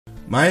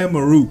Maya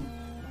Maru,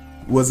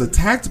 was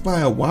attacked by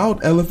a wild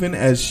elephant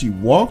as she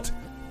walked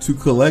to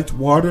collect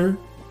water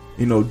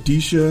in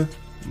Odisha,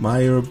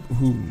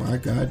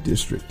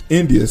 district,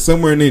 India,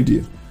 somewhere in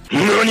India.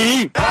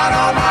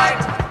 Dynamite!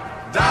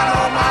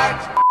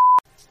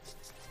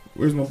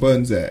 Where's my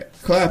buttons at?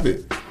 Clap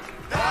it.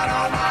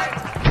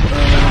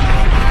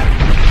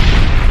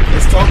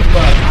 Let's talk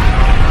about it.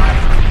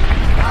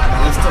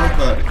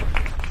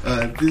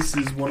 This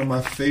is one of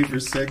my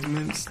favorite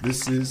segments.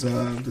 This is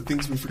the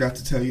things we forgot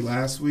to tell you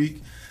last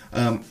week.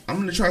 I'm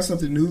going to try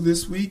something new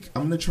this week.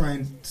 I'm going to try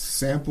and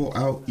sample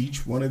out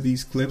each one of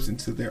these clips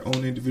into their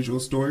own individual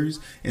stories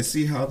and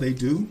see how they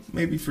do.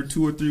 Maybe for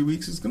 2 or 3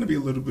 weeks. It's going to be a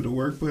little bit of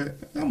work, but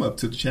I'm up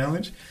to the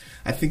challenge.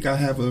 I think I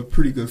have a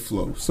pretty good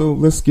flow. So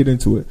let's get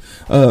into it.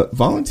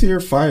 Volunteer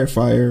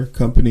firefighter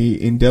company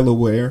in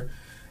Delaware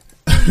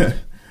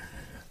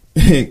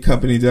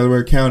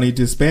County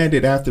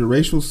disbanded after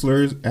racial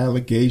slurs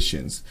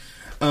allegations.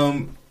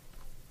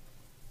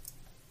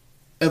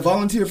 A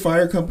volunteer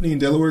fire company in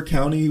Delaware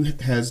County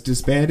has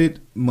disbanded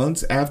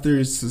months after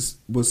it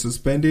was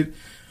suspended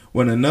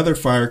when another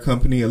fire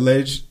company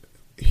alleged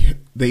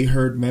they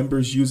heard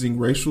members using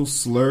racial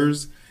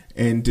slurs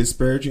and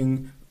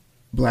disparaging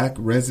black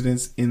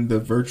residents in the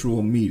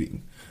virtual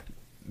meeting.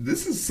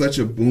 This is such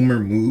a boomer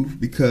move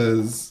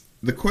because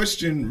the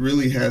question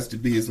really has to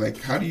be is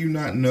like, how do you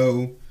not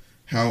know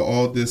how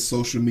all this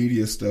social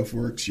media stuff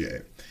works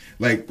yet?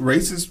 Like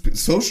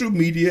social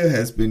media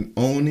has been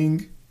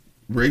owning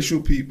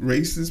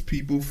racist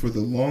people for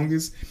the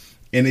longest,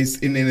 and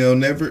they'll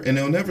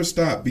never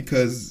stop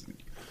because,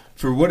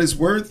 for what it's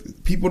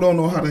worth, people don't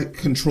know how to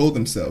control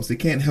themselves. They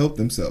can't help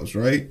themselves,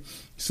 right?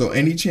 So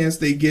any chance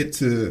they get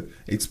to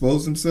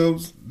expose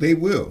themselves, they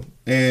will,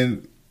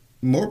 and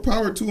more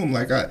power to them.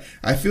 Like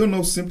I feel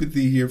no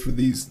sympathy here for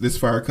this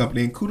fire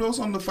company, and kudos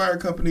on the fire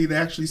company that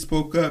actually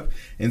spoke up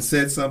and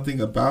said something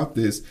about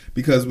this,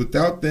 because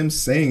without them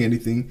saying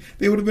anything,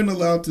 they would have been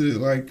allowed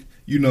to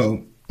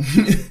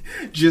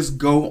just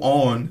go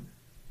on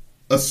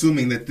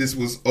assuming that this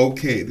was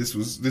okay, this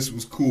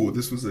was cool,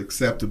 this was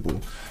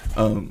acceptable.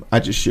 I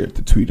just shared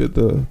the tweet of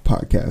the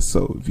podcast,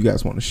 so if you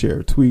guys want to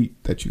share a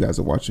tweet that you guys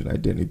are watching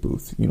Identity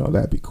Booth,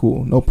 that'd be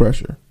cool. No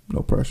pressure.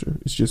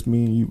 It's just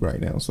me and you right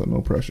now, so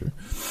no pressure.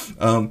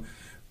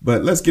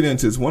 But let's get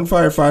into this. One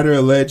firefighter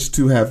alleged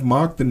to have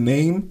mocked the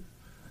name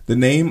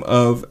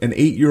of an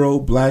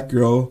 8-year-old black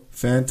girl,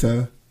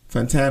 Fantana.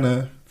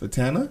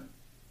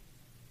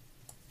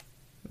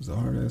 That's a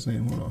hard ass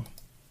name. Hold on.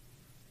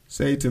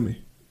 Say it to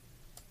me.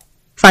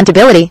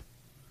 Fantability,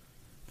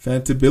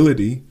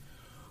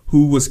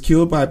 who was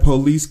killed by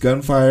police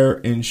gunfire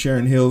in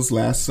Sharon Hills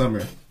last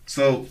summer.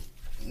 So,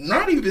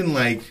 not even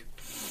like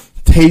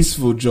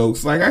tasteful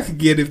jokes. Like, I could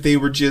get if they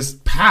were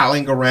just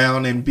palling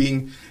around and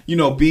being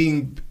a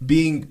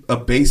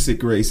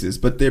basic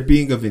racist, but they're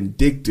being a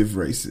vindictive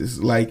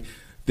racist. Like,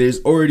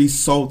 there's already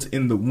salt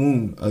in the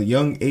wound. A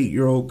young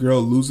 8-year-old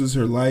girl loses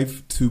her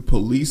life to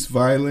police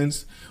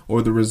violence,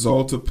 or the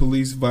result of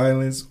police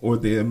violence, or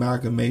the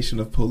amalgamation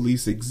of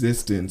police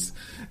existence,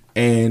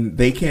 and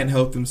they can't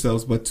help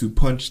themselves but to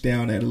punch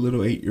down at a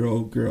little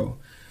 8-year-old girl.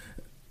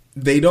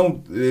 They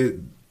don't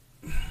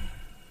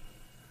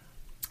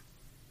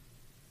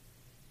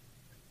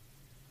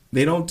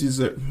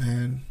deserve,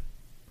 man.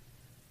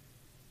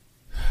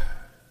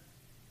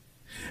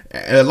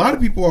 A lot of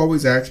people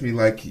always ask me,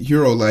 like,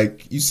 Hero,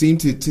 like, you seem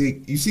to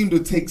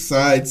take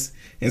sides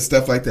and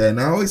stuff like that. And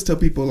I always tell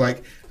people,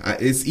 like,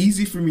 it's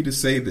easy for me to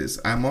say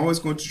this. I'm always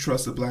going to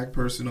trust a black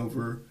person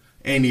over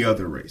any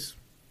other race.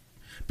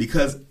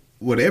 Because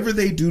whatever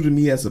they do to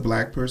me as a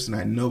black person,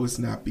 I know it's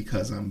not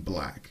because I'm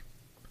black.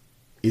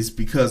 It's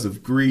because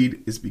of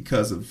greed. It's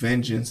because of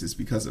vengeance. It's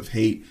because of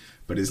hate.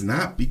 But it's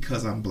not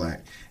because I'm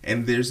black.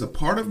 And there's a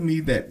part of me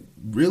that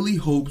really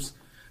hopes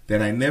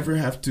that I never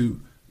have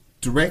to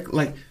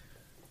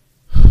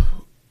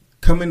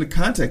come into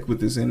contact with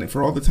this. And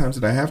for all the times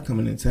that I have come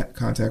into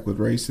contact with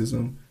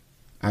racism,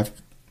 I've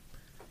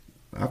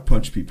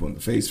punched people in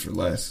the face for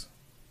less.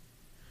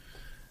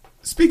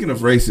 Speaking of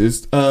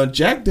racist,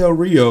 Jack Del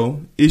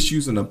Rio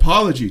issues an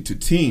apology to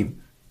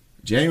team.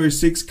 January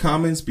 6th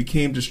comments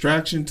became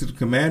distraction to the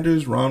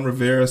Commanders, Ron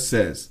Rivera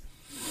says.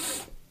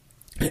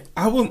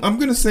 I'm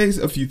going to say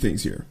a few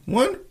things here.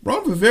 One,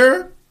 Ron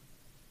Rivera,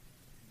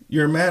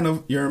 you're a man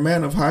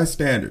of high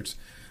standards.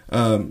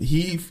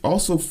 He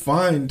also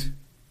fined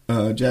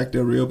Jack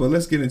Del Rio, but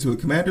let's get into it.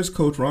 Commanders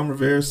coach Ron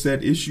Rivera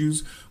said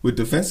issues with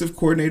defensive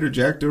coordinator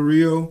Jack Del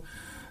Rio.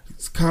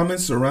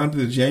 Comments surrounding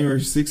the January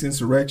 6th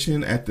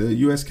insurrection at the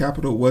U.S.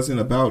 Capitol wasn't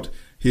about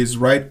his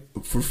right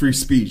for free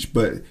speech,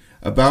 but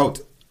how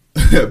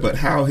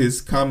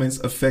his comments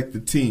affect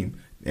the team.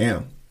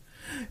 Damn.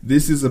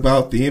 This is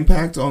about the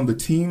impact on the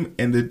team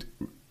and the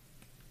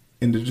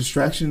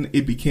distraction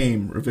it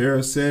became,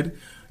 Rivera said.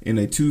 In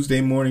a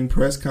Tuesday morning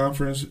press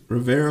conference,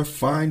 Rivera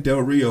fined Del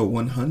Rio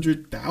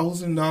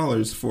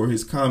 $100,000 for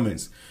his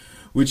comments,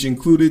 which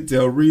included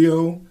Del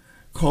Rio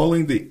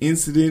calling the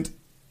incident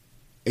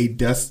a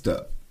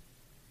dust-up.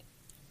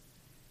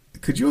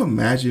 Could you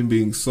imagine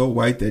being so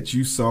white that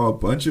you saw a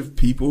bunch of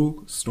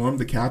people storm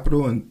the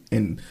Capitol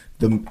and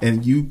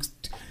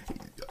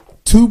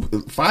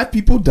 5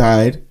 people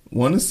died,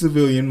 1 a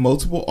civilian,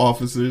 multiple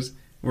officers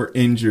were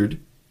injured,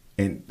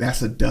 and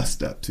that's a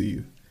dust up to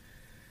you.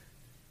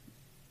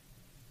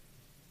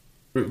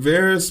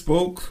 Rivera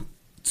spoke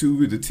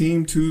to the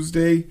team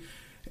Tuesday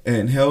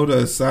and held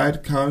a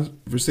side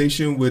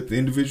conversation with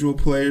individual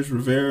players.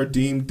 Rivera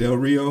deemed Del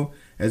Rio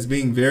as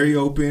being very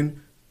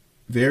open,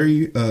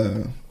 very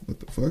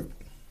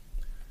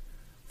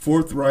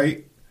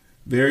forthright,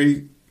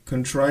 very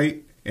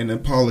contrite, and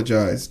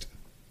apologized.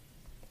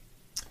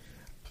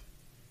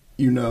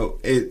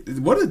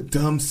 What a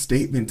dumb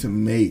statement to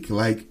make.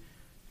 Like,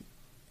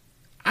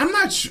 I'm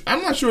not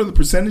sure the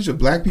percentage of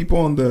black people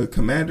on the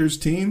Commanders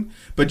team,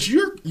 but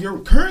you're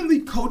currently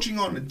coaching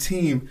on a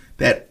team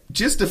that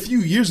just a few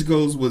years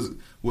ago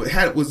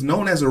was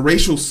known as a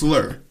racial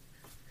slur,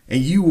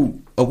 and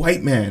you, a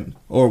white man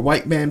or a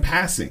white man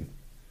passing,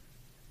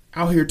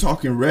 out here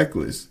talking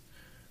reckless.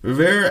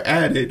 Rivera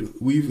added,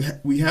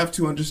 "We have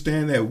to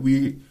understand that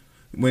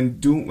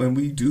when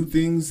we do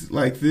things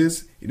like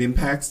this, it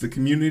impacts the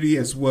community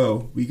as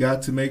well. We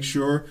got to make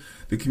sure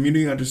the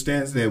community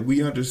understands that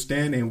we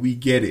understand and we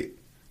get it.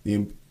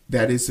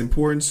 That is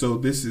important. So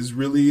this is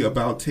really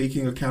about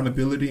taking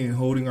accountability and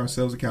holding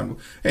ourselves accountable."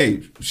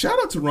 Hey, shout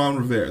out to Ron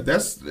Rivera.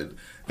 That's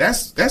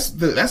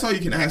all you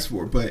can ask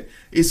for. But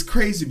it's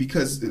crazy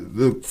because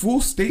the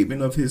full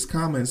statement of his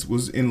comments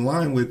was in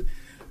line with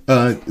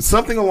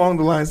something along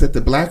the lines that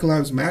the Black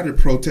Lives Matter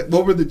protest.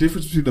 What were the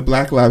difference between the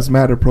Black Lives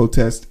Matter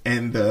protest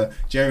and the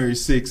January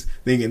 6th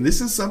thing? And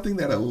this is something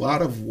that a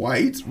lot of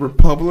white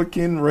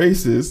Republican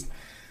racist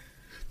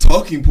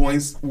talking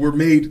points were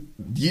made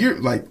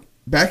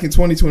back in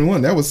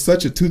 2021. That was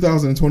such a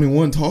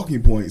 2021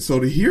 talking point. So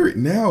to hear it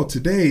now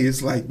today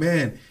is like,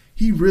 man,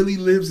 he really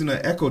lives in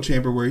an echo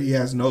chamber where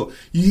this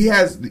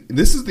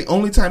is the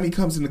only time he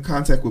comes into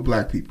contact with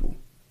black people.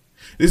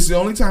 This is the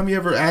only time he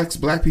ever asks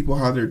black people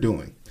how they're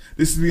doing.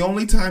 This is the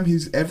only time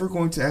he's ever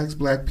going to ask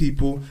black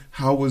people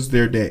how was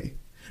their day,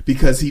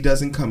 because he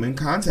doesn't come in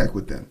contact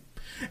with them.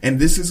 And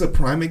this is a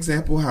prime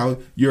example how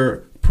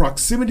your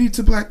proximity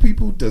to black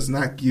people does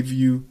not give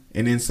you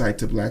an insight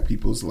to black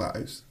people's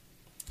lives.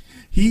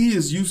 He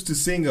is used to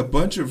seeing a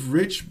bunch of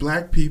rich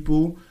black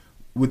people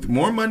with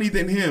more money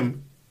than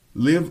him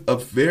live a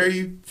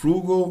very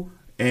frugal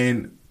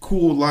and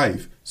cool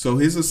life. So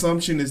his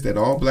assumption is that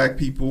all black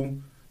people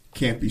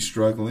can't be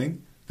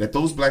struggling, that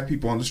those black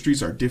people on the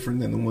streets are different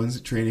than the ones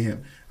that trained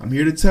him. I'm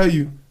here to tell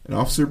you, an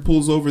officer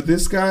pulls over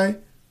this guy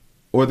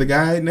or the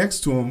guy next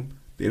to him,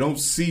 they don't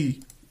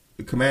see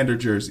the Commander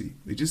jersey.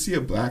 They just see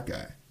a black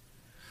guy.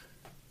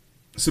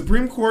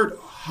 Supreme Court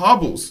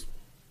hobbles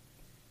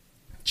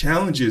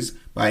challenges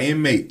by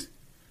inmate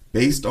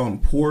based on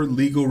poor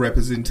legal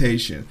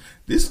representation.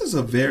 This is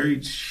a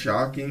very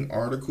shocking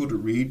article to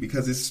read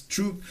because it's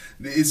true.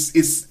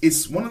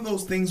 It's one of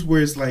those things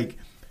where it's like,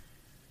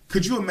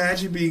 could you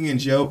imagine being in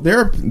jail?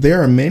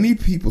 There are many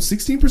people,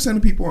 16%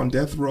 of people on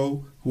death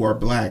row who are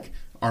black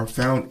are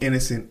found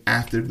innocent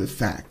after the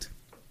fact.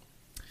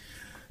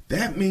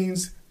 That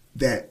means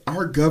that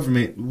our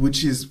government,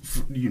 which is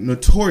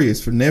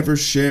notorious for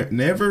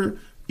never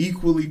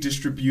equally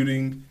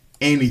distributing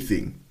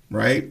anything,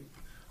 right?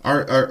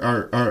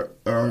 Our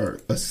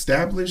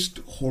established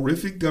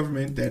horrific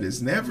government that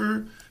has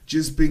never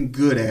just been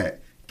good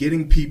at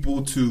getting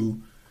people to,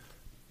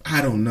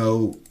 I don't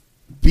know,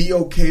 be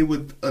okay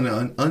with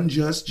an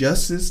unjust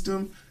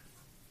system,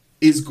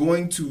 is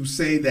going to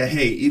say that,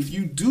 hey, if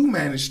you do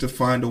manage to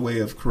find a way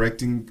of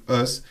correcting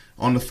us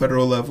on the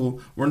federal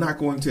level, we're not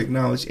going to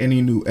acknowledge any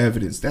new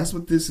evidence. That's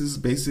what this is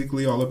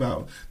basically all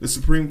about. The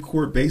Supreme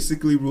Court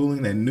basically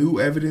ruling that new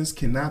evidence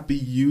cannot be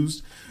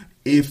used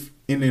if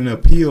in an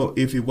appeal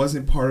if it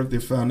wasn't part of their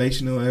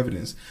foundational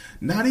evidence.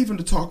 Not even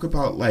to talk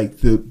about like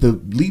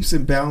the leaps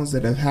and bounds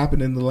that have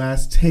happened in the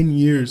last 10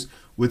 years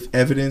with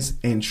evidence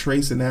and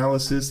trace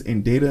analysis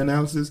and data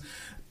analysis.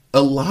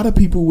 A lot of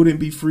people wouldn't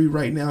be free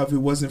right now if it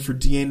wasn't for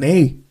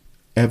DNA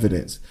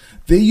evidence.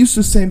 They used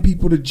to send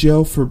people to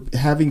jail for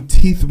having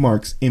teeth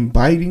marks in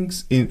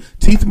bitings, in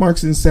teeth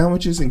marks in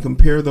sandwiches, and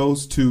compare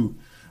those to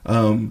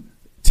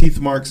teeth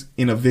marks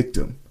in a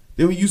victim.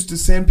 They were used to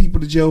send people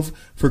to jail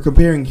for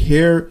comparing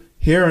hair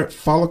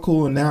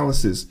follicle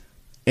analysis,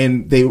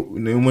 and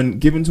when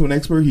given to an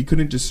expert, he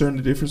couldn't discern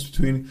the difference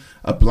between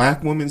a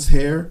black woman's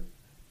hair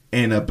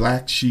and a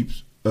black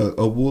sheep's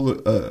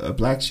a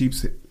black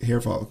sheep's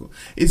hair follicle.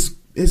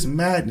 It's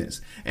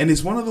madness, and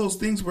it's one of those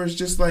things where it's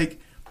just like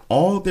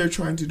all they're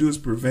trying to do is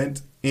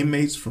prevent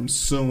inmates from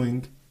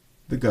suing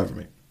the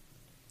government.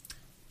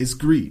 It's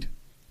greed.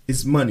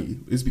 It's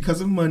money. It's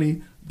because of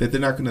money that they're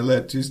not going to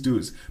let just do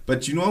this.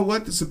 But you know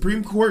what? The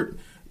Supreme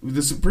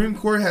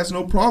Court has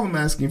no problem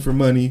asking for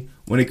money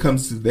when it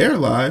comes to their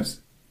lives,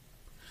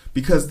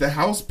 because the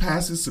House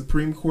passes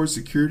Supreme Court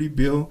security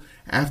bill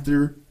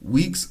after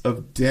weeks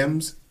of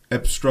Dems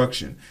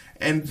obstruction.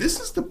 And this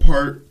is the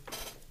part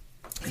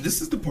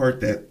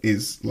that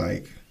is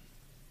like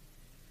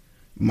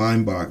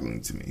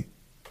mind-boggling to me.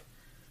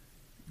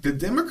 The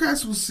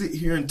Democrats will sit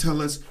here and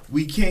tell us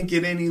we can't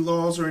get any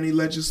laws or any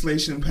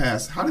legislation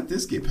passed. How did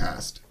this get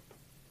passed?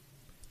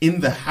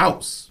 In the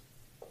House.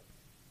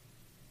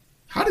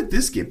 How did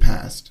this get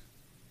passed?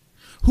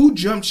 Who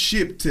jumped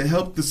ship to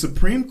help the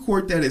Supreme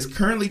Court that is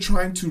currently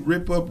trying to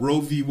rip up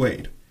Roe v.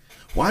 Wade?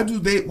 Why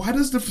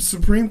does the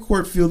Supreme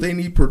Court feel they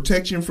need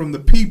protection from the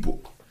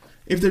people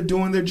if they're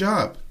doing their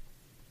job?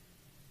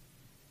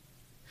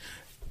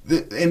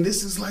 And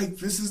this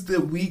is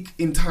the weak,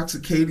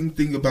 intoxicating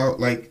thing about,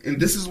 like, and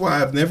this is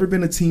why I've never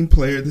been a team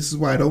player. This is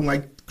why I don't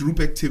like group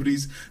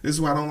activities. This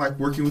is why I don't like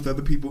working with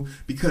other people,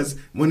 because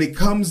when it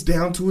comes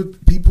down to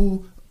it,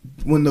 people,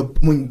 when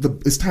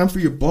it's time for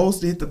your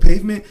balls to hit the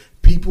pavement,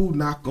 people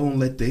not gonna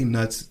let their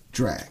nuts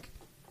drag.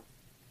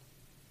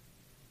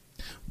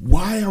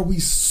 Why are we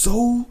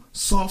so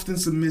soft and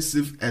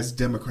submissive as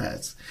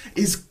Democrats?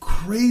 It's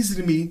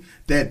crazy to me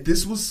that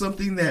this was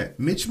something that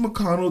Mitch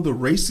McConnell, the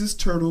racist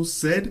turtle,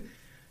 said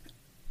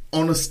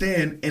on a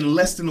stand, and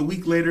less than a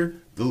week later,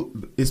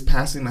 is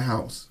passing the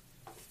House.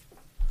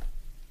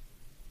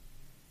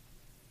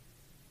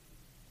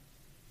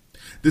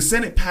 The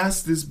Senate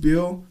passed this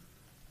bill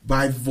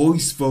by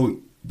voice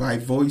vote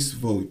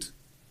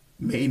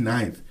May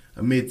 9th,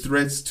 amid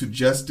threats to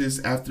justice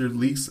after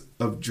leaks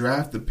of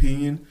draft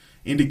opinion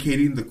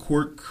indicating the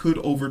court could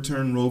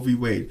overturn Roe v.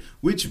 Wade,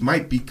 which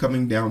might be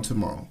coming down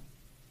tomorrow.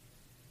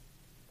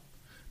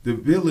 The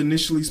bill,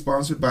 initially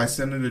sponsored by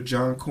Senator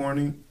John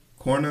Cornyn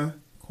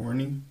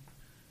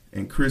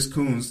and Chris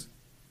Coons,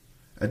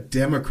 a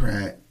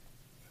Democrat,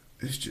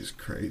 it's just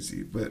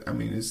crazy. But I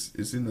mean,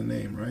 it's in the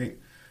name, right?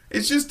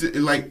 It's just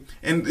like,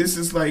 and this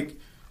is like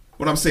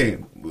what I'm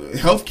saying.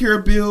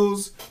 Healthcare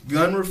bills,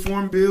 gun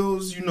reform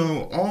bills,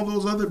 all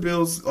those other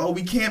bills. Oh,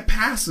 we can't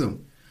pass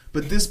them.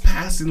 But this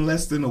passed in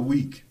less than a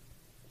week.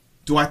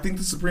 Do I think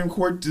the Supreme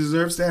Court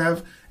deserves to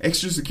have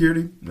extra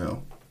security?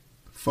 No.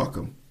 Fuck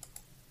them.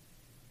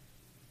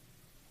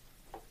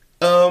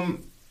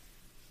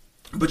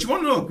 But you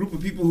want to know a group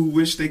of people who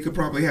wish they could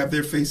probably have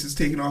their faces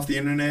taken off the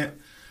internet?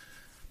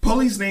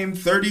 Police named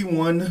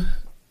 31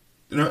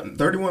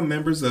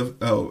 members of...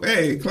 Oh,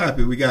 hey, clap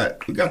it. We got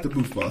the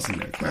booth boss in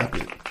there. Clap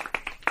it.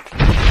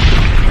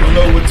 I don't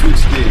know what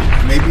Twitch did.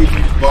 Maybe if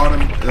you bought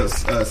a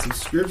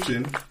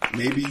subscription,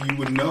 maybe you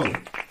would know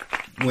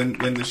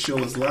when the show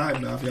is live.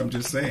 Nafi, I'm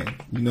just saying,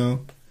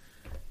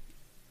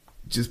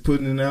 just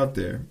putting it out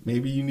there.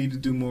 Maybe you need to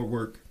do more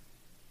work.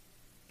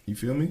 You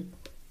feel me?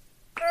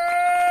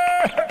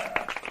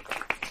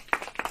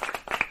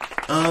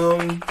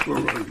 Where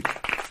were we?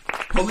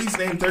 Police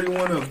named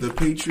 31 of the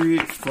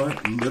Patriot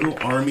Front Little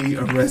Army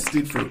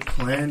arrested for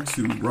plan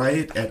to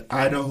riot at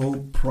Idaho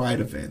Pride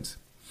event.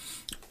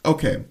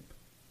 Okay.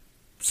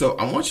 So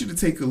I want you to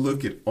take a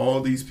look at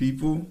all these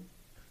people.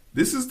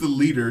 This is the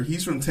leader.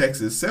 He's from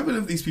Texas. None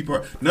of these people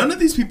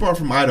are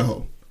from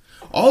Idaho.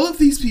 All of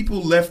these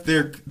people left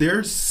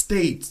their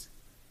states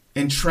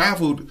and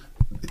traveled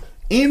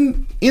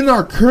in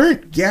our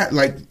current gas.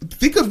 Like,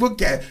 think of what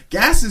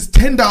gas is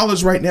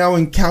 $10 right now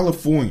in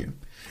California.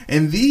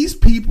 And these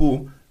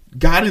people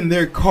got in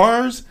their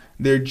cars,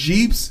 their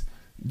Jeeps,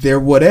 their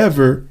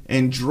whatever,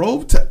 and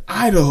drove to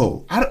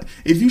Idaho.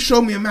 If you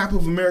show me a map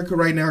of America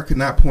right now, I could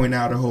not point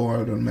Idaho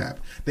out on the map.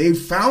 They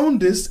found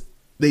this,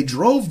 they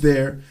drove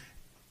there,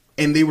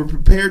 and they were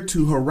prepared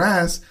to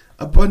harass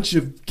a bunch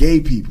of gay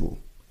people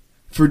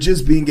for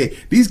just being gay.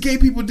 These gay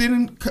people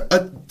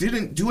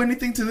didn't do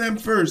anything to them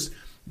first.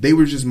 They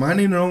were just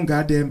minding their own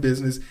goddamn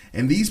business,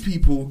 and these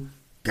people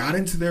got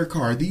into their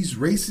car. These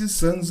racist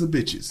sons of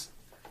bitches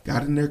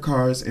got in their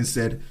cars and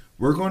said,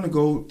 we're going to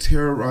go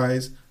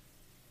terrorize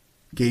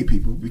gay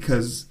people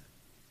because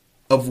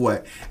of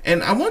what?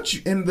 And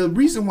and the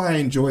reason why I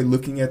enjoy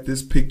looking at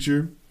this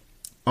picture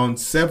on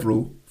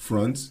several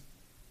fronts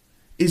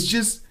is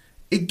just,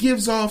 it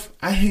gives off,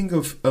 I hang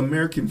an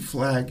American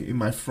flag in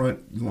my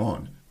front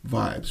lawn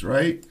vibes,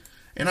 right?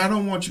 And I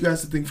don't want you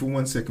guys to think for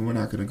 1 second we're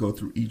not going to go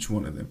through each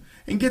one of them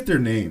and get their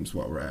names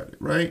while we're at it,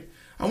 right?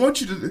 I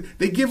want you to,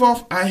 they give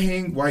off, I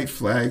hang white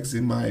flags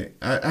in my,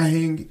 I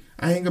hang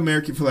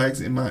American flags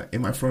in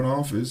my front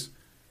office,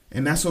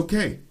 and that's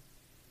okay.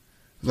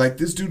 Like,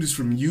 this dude is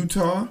from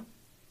Utah.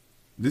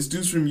 This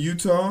dude's from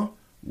Utah,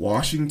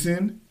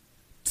 Washington,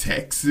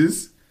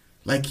 Texas.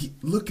 Like,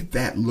 look at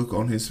that look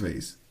on his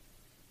face.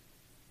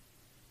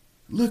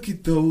 Look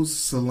at those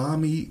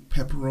salami,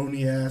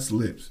 pepperoni ass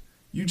lips.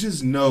 You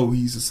just know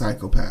he's a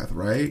psychopath,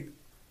 right?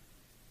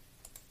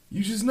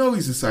 You just know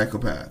he's a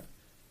psychopath.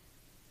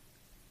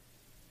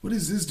 What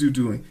is this dude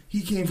doing?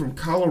 He came from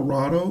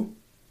Colorado,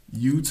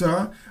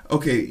 Utah.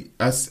 Okay,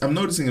 I'm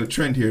noticing a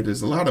trend here.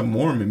 There's a lot of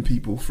Mormon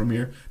people from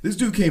here. This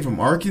dude came from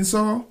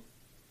Arkansas.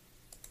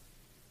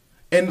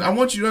 And I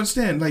want you to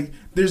understand, like,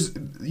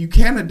 you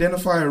can't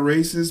identify a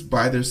racist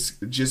by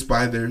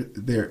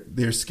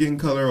their skin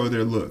color or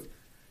their look.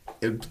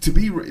 To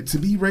be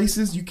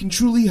racist, you can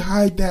truly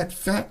hide that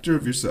factor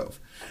of yourself.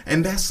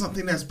 And that's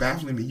something that's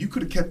baffling me. You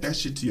could have kept that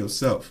shit to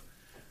yourself.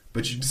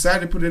 But you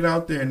decided to put it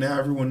out there, and now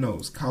everyone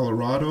knows.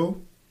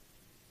 Colorado.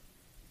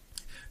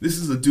 This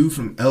is a dude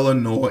from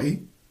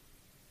Illinois.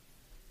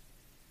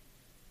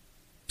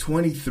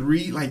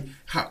 23? Like,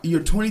 how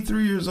you're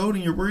 23 years old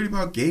and you're worried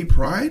about gay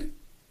pride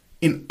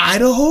in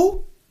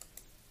Idaho?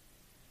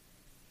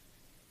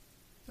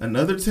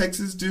 Another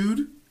Texas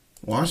dude,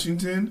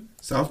 Washington,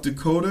 South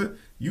Dakota.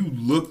 You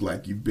look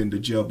like you've been to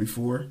jail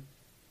before.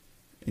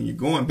 And you're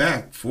going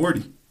back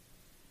 40.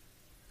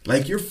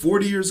 Like, you're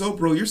 40 years old,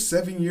 bro. You're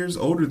 7 years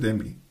older than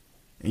me.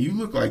 And you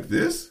look like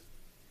this?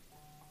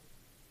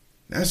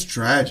 That's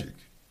tragic.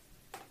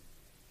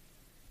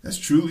 That's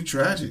truly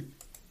tragic.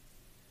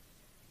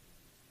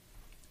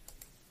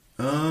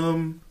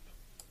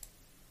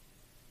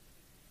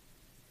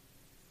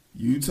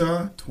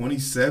 Utah,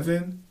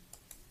 27.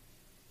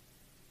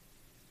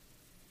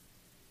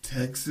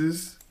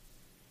 Texas.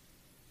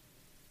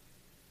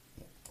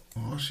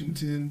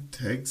 Washington,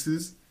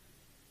 Texas.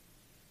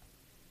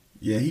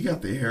 Yeah, he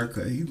got the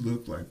haircut. He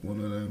looked like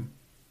one of them.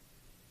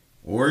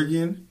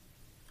 Oregon.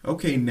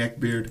 Okay,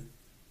 neckbeard.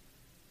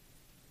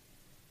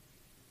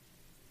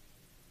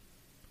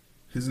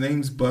 His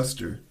name's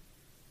Buster.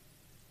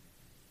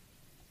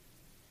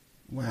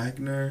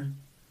 Wagner,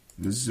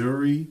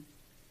 Missouri,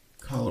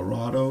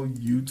 Colorado,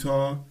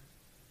 Utah.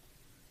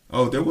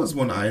 Oh, there was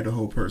one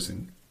Idaho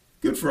person.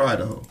 Good for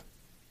Idaho.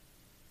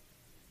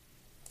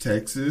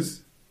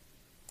 Texas,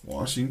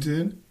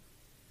 Washington,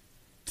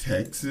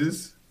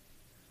 Texas.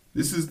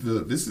 This is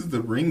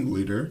the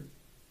ringleader.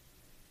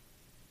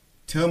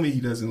 Tell me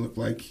he doesn't look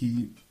like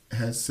he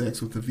has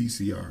sex with a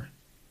VCR.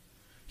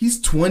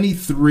 He's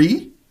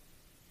 23?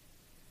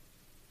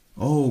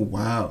 Oh,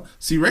 wow.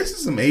 See,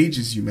 racism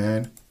ages you,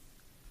 man.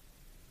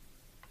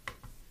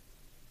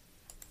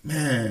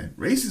 Man,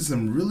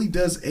 racism really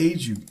does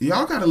age you.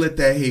 Y'all gotta let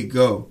that hate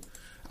go.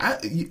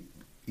 You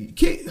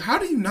can't, how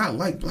do you not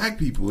like black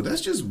people? That's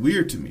just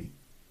weird to me.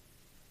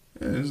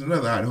 Yeah, there's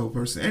another Idaho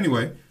person.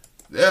 Anyway,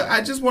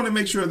 I just want to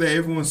make sure that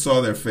everyone saw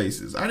their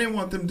faces. I didn't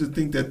want them to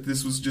think that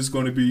this was just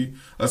going to be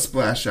a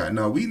splash shot.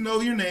 No, we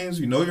know your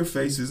names, we know your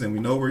faces, and we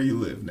know where you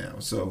live now.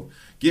 So,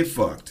 get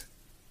fucked.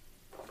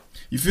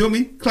 You feel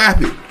me? Clap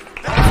it.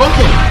 Fuck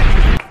them.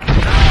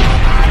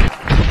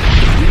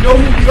 We know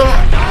who we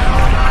are.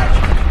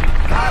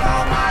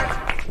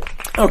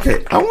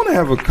 Okay, I want to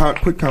have a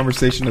quick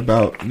conversation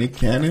about Nick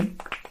Cannon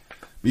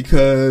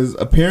because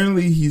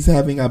apparently he's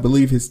having, I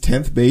believe, his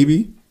 10th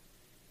baby.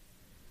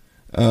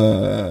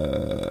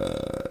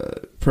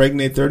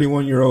 Pregnant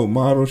 31-year-old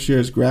model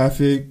shares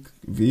graphic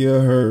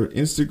via her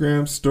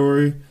Instagram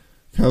story.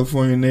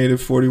 California native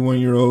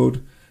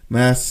 41-year-old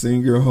Masked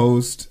Singer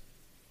host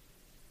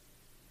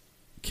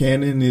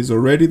Cannon is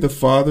already the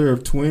father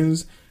of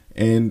twins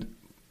and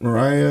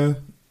Mariah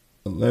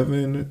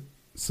 11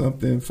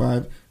 something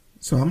 5.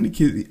 So how many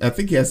kids? I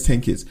think he has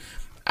 10 kids.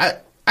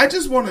 I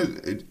just want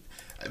to.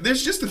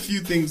 There's just a few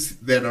things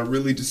that are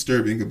really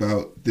disturbing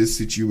about this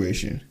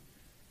situation.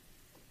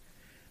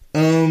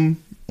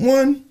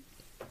 One,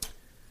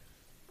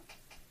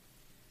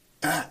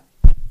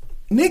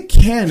 Nick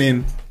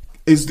Cannon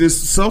is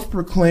this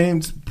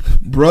self-proclaimed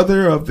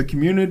brother of the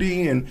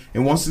community and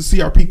wants to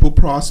see our people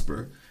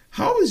prosper.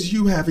 How is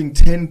you having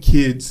 10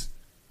 kids?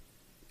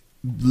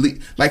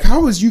 Like,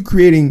 how is you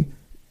creating,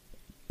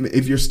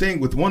 if you're staying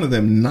with one of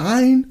them,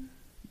 9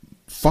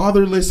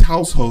 fatherless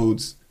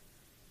households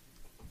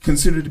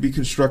considered to be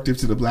constructive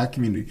to the black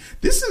community?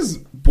 This is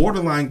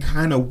borderline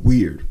kind of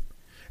weird.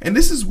 And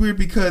this is weird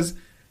because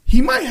he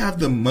might have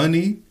the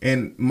money,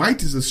 and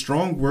might is a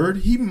strong word.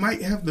 He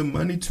might have the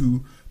money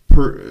to,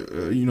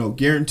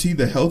 guarantee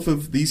the health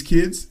of these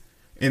kids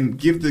and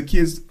give the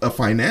kids a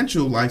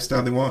financial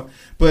lifestyle they want.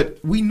 But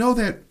we know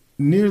that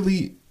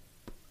nearly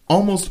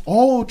almost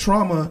all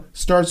trauma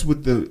starts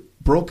with the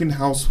broken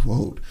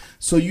household.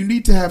 So you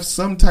need to have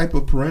some type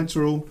of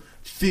parental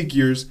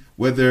figures,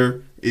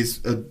 whether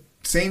it's a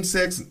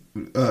same-sex,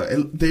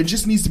 there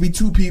just needs to be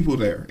 2 people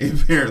there,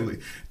 apparently.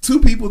 2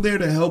 people there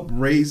to help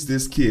raise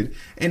this kid.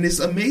 And it's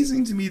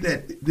amazing to me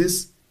that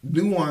this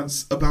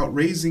nuance about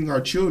raising our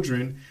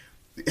children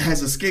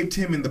has escaped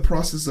him in the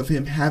process of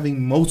him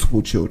having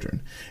multiple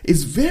children.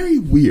 It's very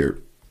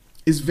weird.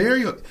 It's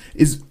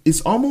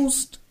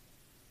almost,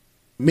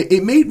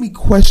 it made me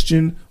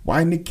question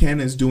why Nick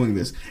Cannon is doing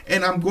this.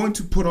 And I'm going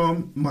to put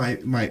on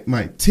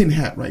my tin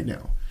hat right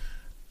now.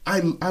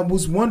 I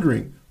was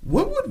wondering,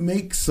 what would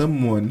make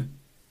someone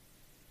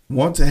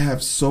want to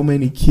have so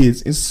many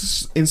kids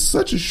in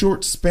such a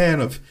short span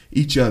of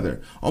each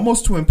other?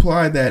 Almost to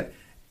imply that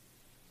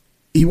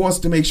he wants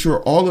to make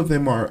sure all of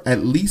them are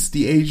at least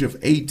the age of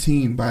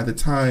 18 by the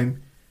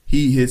time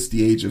he hits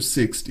the age of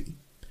 60.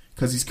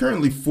 Because he's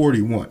currently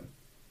 41.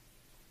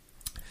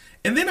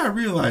 And then I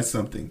realized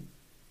something.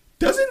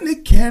 Doesn't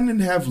Nick Cannon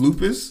have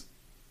lupus?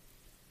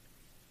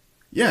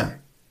 Yeah.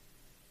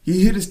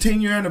 He hit his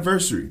 10-year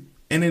anniversary.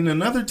 And in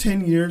another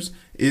 10 years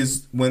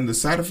is when the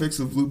side effects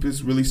of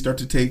lupus really start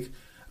to take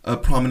a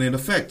prominent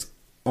effect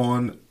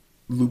on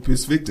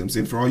lupus victims.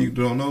 And for all you who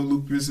don't know,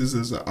 lupus is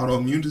an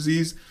autoimmune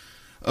disease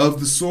of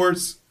the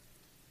sorts,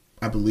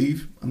 I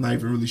believe. I'm not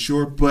even really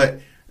sure. But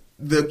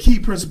the key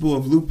principle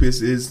of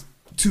lupus is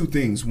 2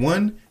 things.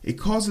 One, it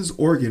causes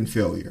organ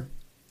failure.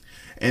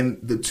 And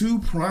the two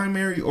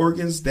primary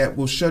organs that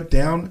will shut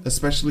down,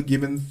 especially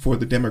given for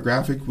the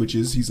demographic, which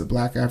is he's a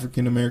black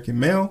African American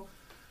male,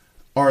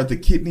 are the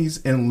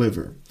kidneys and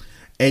liver.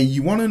 And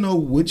you want to know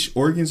which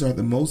organs are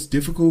the most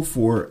difficult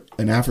for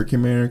an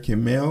African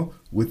American male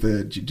with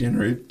a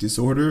degenerative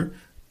disorder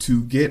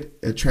to get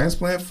a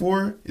transplant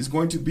for is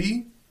going to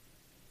be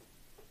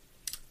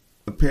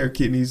a pair of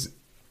kidneys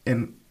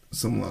and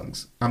some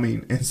lungs.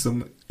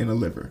 And a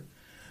liver.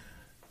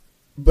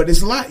 But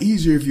it's a lot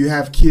easier if you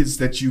have kids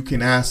that you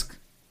can ask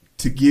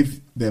to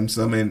give them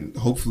some, and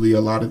hopefully a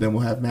lot of them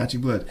will have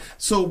matching blood.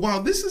 So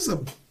while this is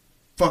a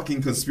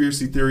fucking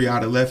conspiracy theory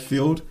out of left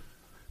field,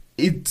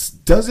 this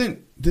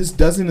doesn't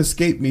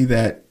escape me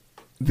that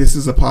this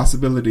is a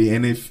possibility.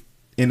 And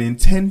in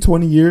 10,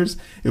 20 years,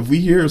 if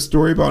we hear a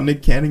story about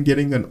Nick Cannon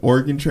getting an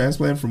organ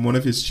transplant from one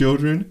of his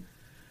children,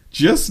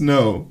 just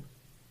know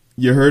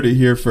you heard it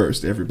here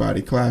first.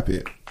 Everybody clap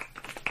it.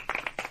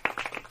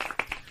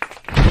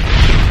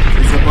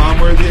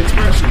 Bomb-worthy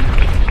expression.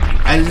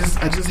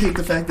 I just hate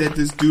the fact that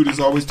this dude is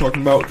always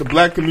talking about the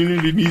black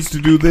community needs to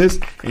do this,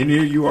 and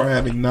here you are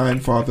having 9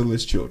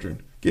 fatherless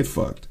children. Get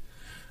fucked.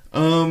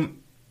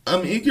 I'm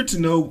eager to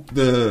know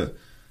the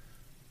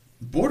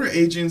border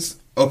agents.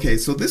 Okay,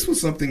 so this was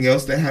something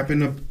else that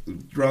happened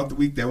throughout the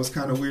week that was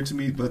kind of weird to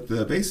me, but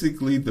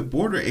basically the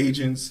border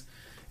agents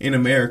in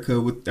America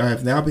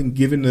have now been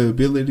given the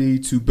ability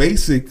to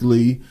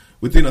basically,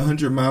 within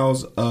 100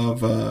 miles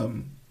of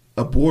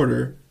a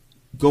border,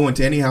 go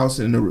into any house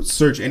and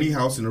search any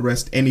house and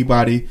arrest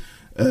anybody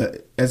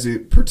as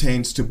it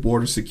pertains to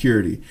border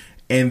security.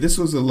 And this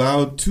was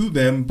allowed to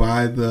them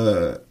by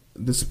the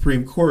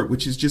Supreme Court,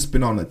 which has just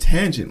been on a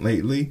tangent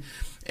lately.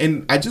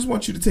 And I just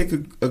want you to take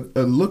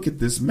a look at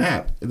this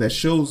map that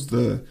shows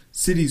the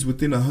cities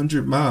within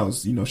 100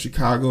 miles. You know,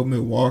 Chicago,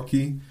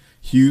 Milwaukee,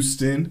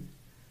 Houston,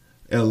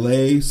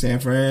 LA, San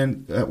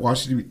Fran,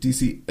 Washington,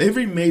 D.C.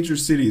 Every major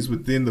city is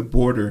within the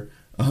border,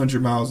 100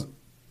 miles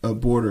a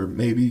border,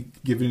 maybe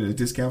giving a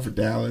discount for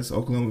Dallas,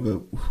 Oklahoma,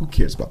 but who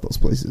cares about those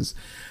places?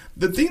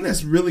 The thing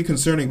that's really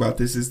concerning about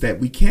this is that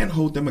we can't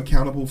hold them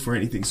accountable for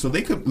anything. So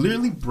they could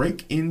literally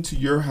break into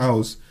your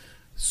house,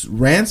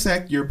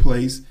 ransack your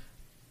place,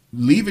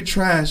 leave it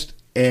trashed,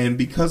 and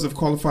because of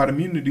qualified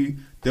immunity,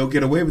 they'll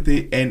get away with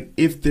it. And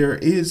if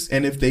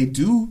they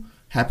do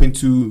happen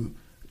to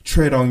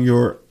tread on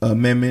your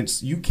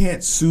amendments, you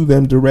can't sue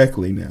them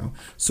directly now.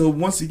 So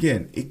once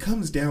again, it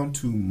comes down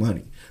to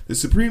money. The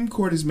Supreme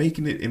Court is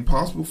making it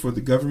impossible for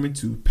the government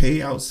to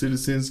pay out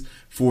citizens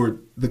for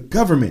the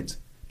government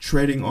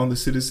treading on the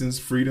citizens'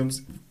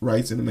 freedoms,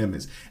 rights, and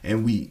amendments.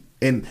 And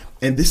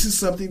this is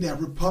something that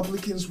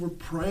Republicans were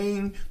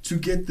praying to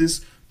get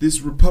this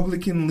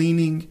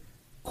Republican-leaning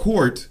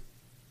court,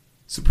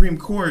 Supreme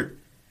Court,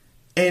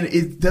 and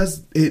it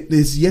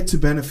is yet to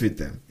benefit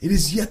them. It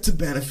is yet to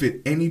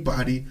benefit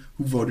anybody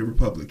who voted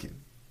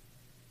Republican.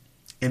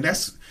 And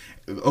that's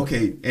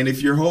okay. And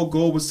if your whole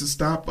goal was to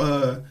stop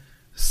Roe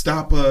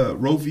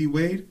v.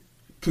 Wade,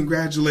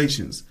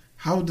 congratulations.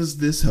 How does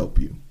this help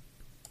you?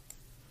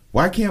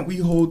 Why can't we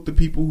hold the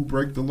people who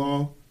break the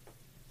law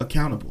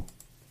accountable?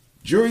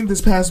 During this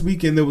past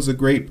weekend, there was a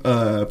great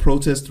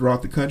protest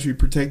throughout the country.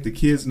 Protect the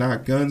Kids,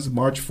 Not Guns,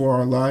 March for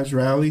Our Lives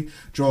rally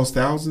draws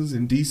thousands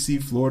in D.C.,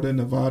 Florida,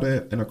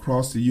 Nevada, and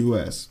across the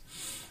U.S.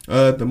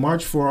 The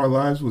March for Our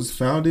Lives was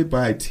founded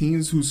by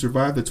teens who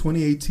survived the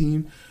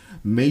 2018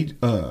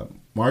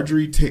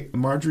 Marjory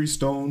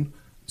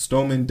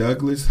Stoneman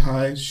Douglas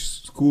High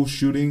school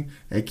shooting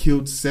that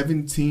killed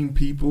 17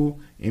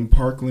 people in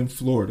Parkland,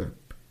 Florida.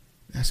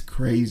 That's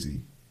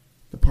crazy.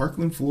 The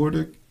Parkland,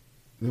 Florida,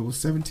 there was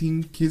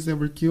 17 kids that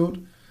were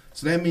killed.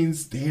 So that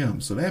means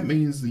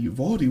the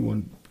Uvalde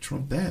one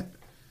trumped that.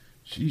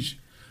 Sheesh.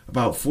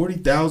 About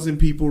 40,000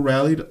 people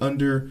rallied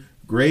under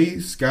gray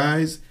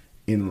skies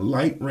in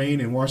light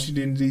rain in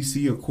Washington,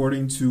 D.C.,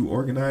 according to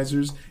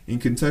organizers. In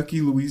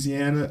Kentucky,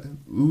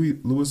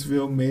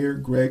 Louisville Mayor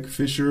Greg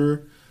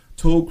Fisher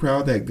told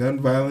crowd that gun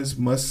violence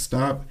must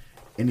stop,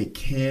 and it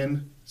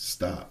can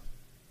stop.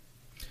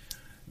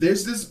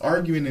 There's this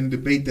argument and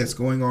debate that's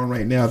going on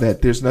right now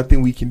that there's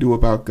nothing we can do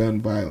about gun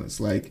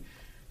violence. Like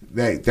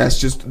that's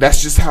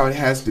just how it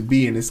has to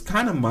be, and it's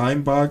kind of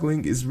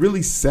mind-boggling. It's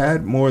really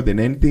sad more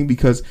than anything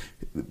because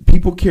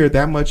people care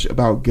that much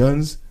about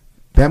guns,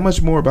 that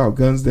much more about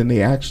guns than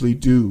they actually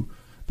do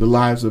the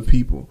lives of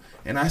people.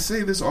 And I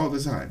say this all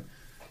the time: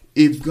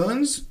 if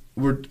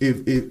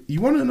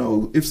you want to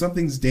know if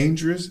something's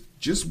dangerous,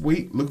 just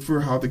wait, look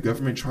for how the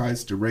government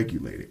tries to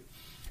regulate it.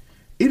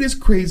 It is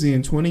crazy.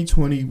 In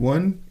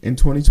 2021 and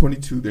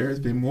 2022, there has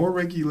been more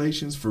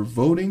regulations for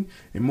voting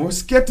and more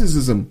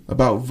skepticism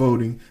about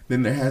voting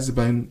than there has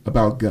been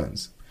about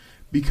guns.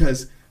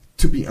 Because,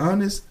 to be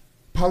honest,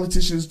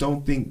 politicians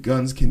don't think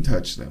guns can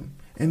touch them.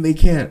 And they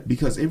can't,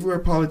 because everywhere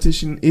a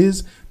politician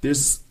is,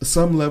 there's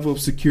some level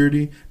of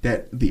security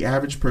that the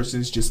average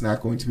person is just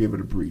not going to be able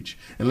to breach,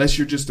 unless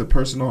you're just a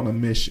person on a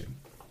mission.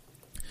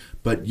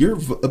 But your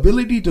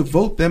ability to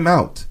vote them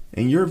out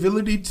and your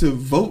ability to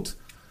vote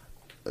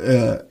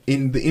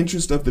in the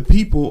interest of the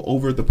people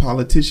over the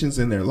politicians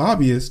and their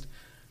lobbyists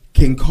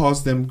can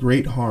cause them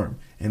great harm.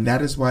 And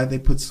that is why they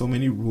put so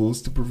many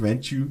rules to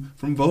prevent you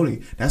from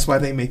voting. That's why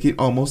they make it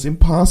almost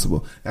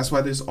impossible. That's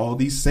why there's all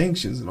these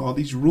sanctions and all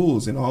these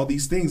rules and all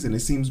these things. And it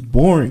seems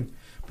boring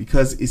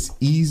because it's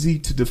easy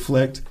to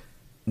deflect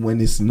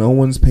when it's no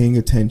one's paying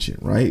attention,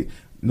 right?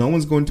 No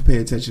one's going to pay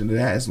attention to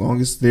that as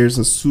long as there's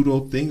a pseudo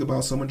thing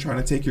about someone trying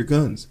to take your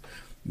guns.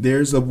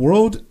 There's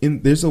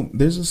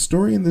a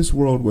story in this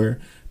world where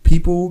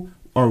people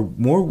are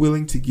more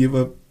willing to give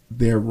up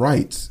their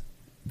rights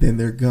than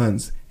their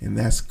guns, and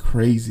that's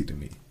crazy to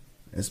me.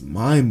 That's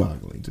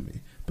mind-boggling to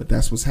me, but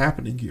that's what's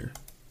happening here.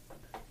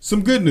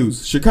 Some good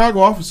news. Chicago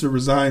officer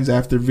resigns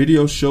after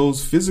video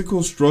shows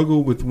physical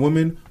struggle with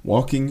woman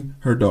walking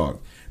her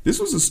dog. This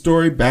was a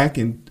story back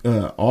in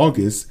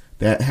August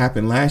that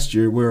happened last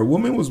year where a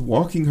woman was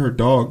walking her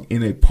dog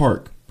in a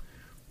park.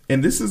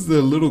 And this is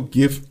the little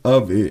gif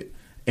of it.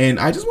 And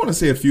I just want to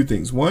say a few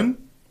things. One,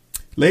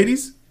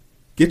 ladies,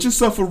 get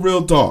yourself a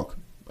real dog,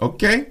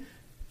 okay?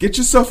 Get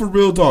yourself a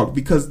real dog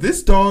because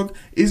this dog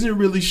isn't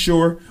really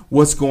sure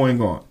what's going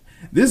on.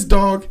 This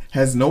dog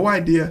has no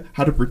idea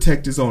how to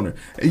protect his owner.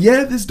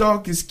 Yeah, this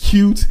dog is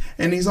cute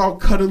and he's all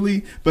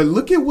cuddly, but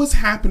look at what's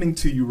happening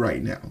to you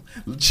right now.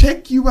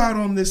 Check you out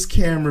on this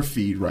camera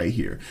feed right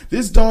here.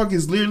 This dog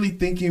is literally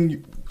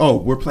thinking, oh,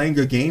 we're playing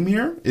a game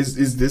here?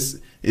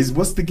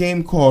 What's the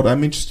game called?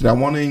 I'm interested. I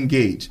want to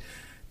engage.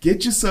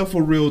 Get yourself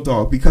a real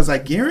dog because I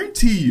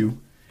guarantee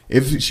you,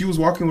 if she was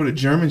walking with a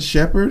German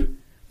Shepherd,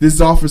 this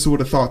officer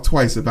would have thought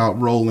twice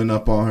about rolling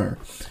up on her.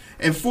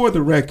 And for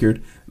the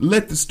record,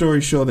 let the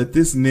story show that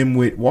this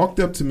nimwit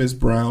walked up to Ms.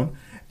 Brown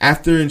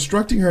after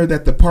instructing her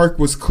that the park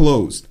was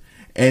closed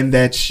and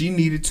that she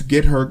needed to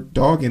get her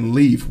dog and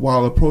leave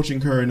while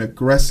approaching her in an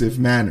aggressive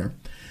manner.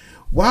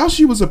 While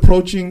she was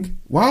approaching,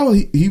 while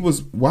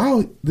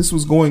this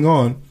was going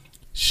on,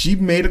 she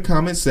made a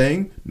comment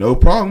saying, no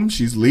problem,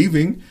 she's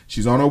leaving,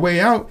 she's on her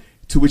way out,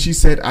 to which he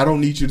said, I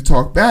don't need you to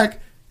talk back.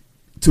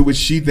 To which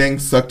she then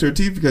sucked her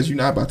teeth because you're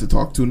not about to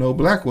talk to no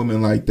black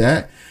woman like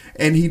that.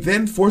 And he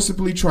then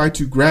forcibly tried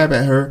to grab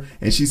at her.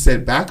 And she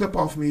said, back up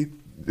off me.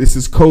 This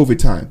is COVID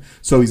time.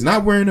 So he's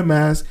not wearing a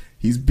mask.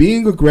 He's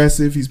being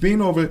aggressive. He's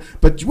being over.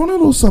 But you want to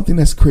know something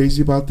that's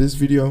crazy about this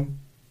video?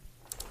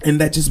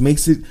 And that just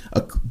makes it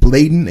a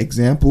blatant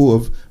example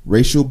of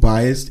racial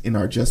bias in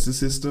our justice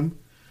system.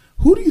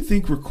 Who do you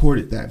think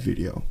recorded that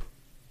video?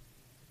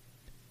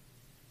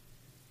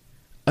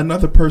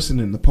 Another person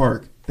in the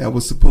park that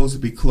was supposed to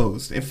be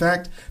closed. In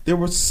fact, there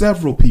were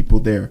several people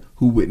there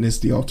who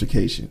witnessed the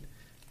altercation.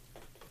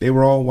 They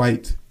were all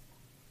white,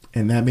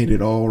 and that made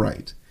it all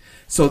right.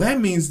 So that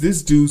means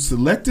this dude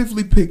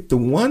selectively picked the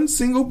one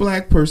single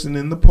black person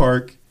in the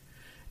park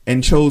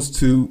and chose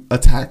to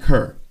attack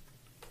her.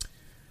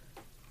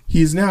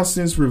 He has now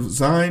since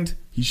resigned.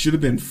 He should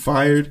have been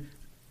fired.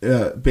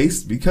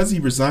 Because he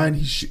resigned,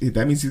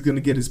 that means he's going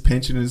to get his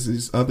pension and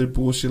his other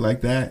bullshit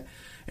like that.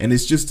 And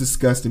it's just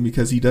disgusting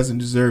because he doesn't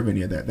deserve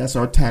any of that. That's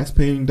our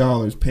taxpaying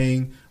dollars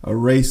paying a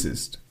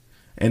racist.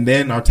 And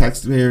then our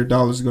taxpayer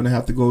dollars are going to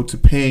have to go to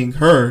paying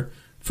her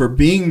for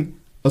being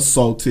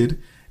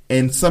assaulted.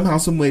 And somehow,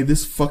 some way,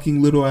 this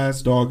fucking little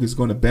ass dog is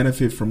going to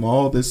benefit from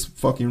all this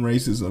fucking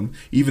racism,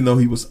 even though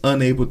he was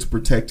unable to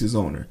protect his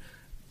owner.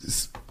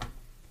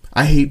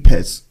 I hate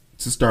pets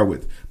to start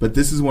with, but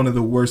this is one of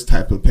the worst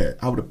type of pet.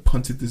 I would have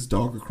punted this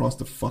dog across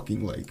the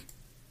fucking lake.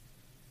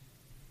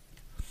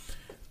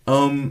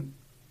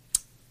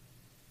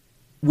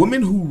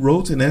 Woman who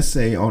wrote an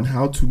essay on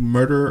how to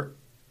murder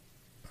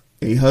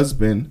a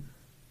husband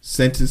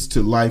sentenced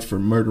to life for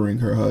murdering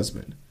her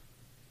husband.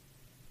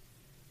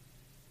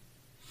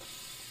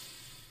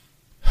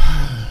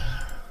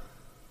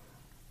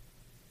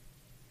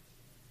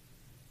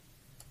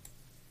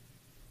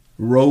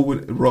 Roe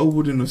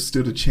wouldn't have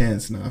stood a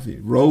chance, Nafi.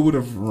 Roe would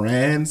have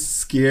ran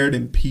scared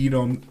and peed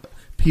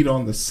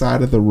on the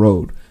side of the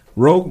road.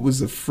 Roe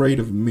was afraid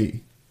of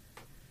me.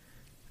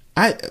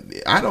 I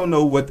don't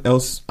know what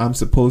else I'm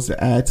supposed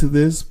to add to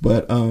this,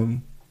 but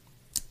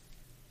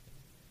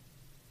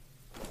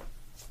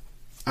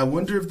I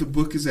wonder if the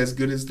book is as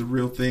good as the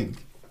real thing.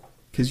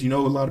 Because, you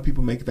know, a lot of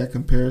people make that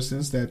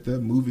comparisons that the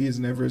movie is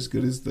never as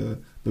good as the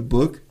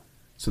book.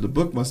 So the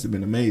book must have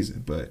been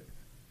amazing, but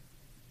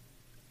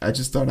I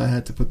just thought I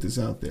had to put this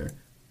out there.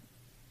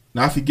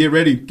 Nafi, get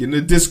ready. Get in the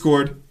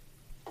Discord.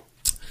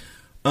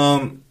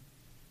 A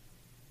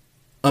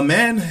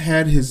man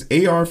had his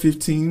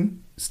AR-15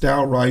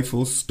 style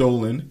rifle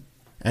stolen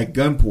at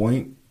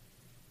gunpoint.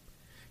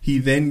 He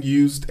then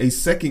used a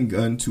second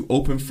gun to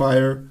open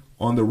fire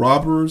on the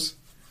robbers.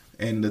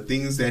 And the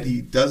things that he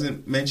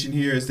doesn't mention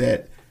here is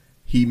that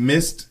he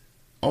missed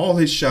all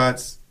his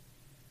shots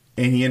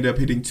and he ended up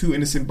hitting two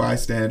innocent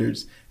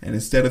bystanders. And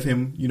instead of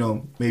him, you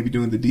know, maybe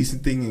doing the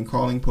decent thing and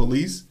calling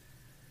police,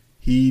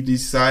 he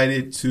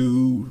decided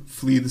to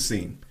flee the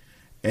scene.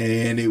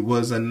 And it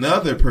was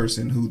another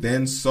person who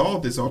then saw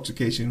this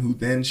altercation who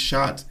then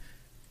shot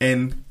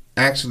and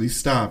actually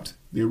stopped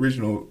the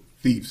original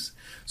thieves.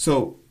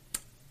 So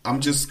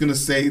I'm just going to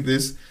say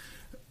this.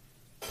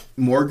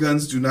 More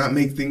guns do not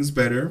make things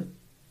better.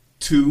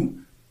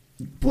 2,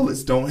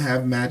 Bullets don't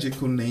have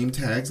magical name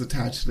tags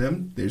attached to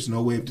them. There's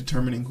no way of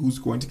determining who's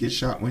going to get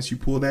shot once you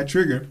pull that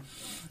trigger.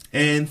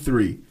 And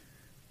 3,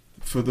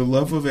 for the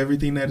love of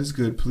everything that is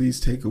good, please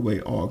take away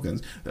all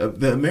guns.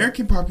 The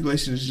American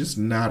population is just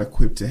not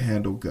equipped to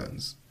handle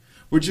guns.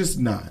 We're just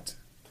not.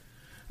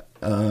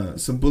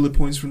 Some bullet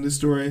points from this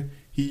story.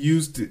 He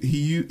used it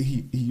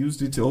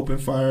to open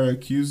fire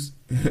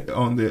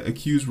on the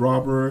accused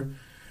robber.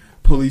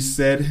 Police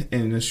said,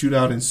 and a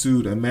shootout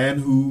ensued. A man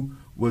who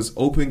was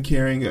open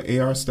carrying an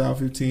AR style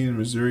 15 in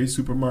Missouri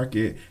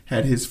supermarket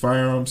had his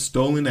firearm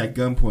stolen at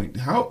gunpoint.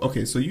 How?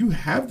 Okay, so you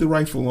have the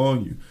rifle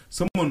on you.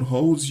 Someone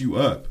holds you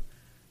up.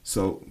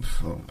 So,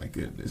 oh my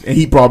goodness. And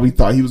he probably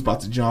thought he was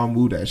about to John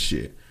Woo that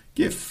shit.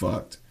 Get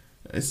fucked.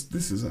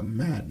 This is a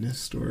madness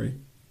story.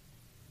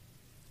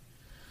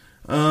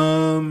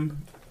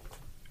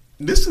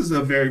 This is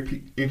a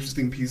very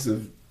interesting piece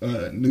of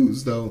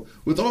news, though.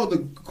 With all the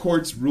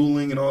courts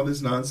ruling and all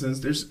this nonsense,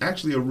 there's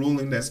actually a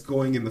ruling that's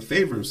going in the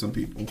favor of some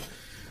people.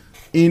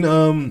 In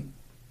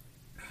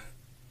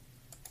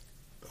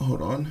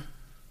hold on.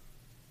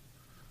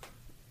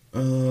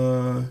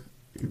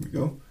 Here we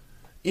go.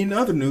 In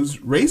other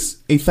news,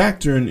 race a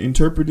factor in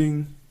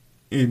interpreting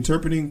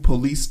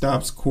police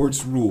stops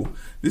courts rule.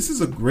 This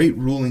is a great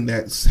ruling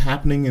that's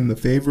happening in the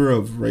favor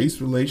of race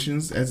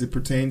relations as it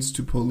pertains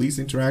to police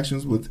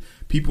interactions with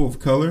people of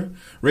color.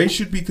 Race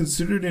should be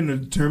considered in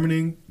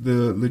determining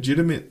the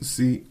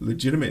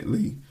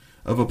legitimately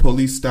of a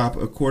police stop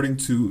according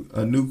to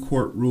a new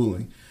court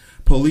ruling.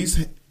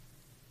 Police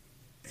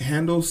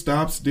handle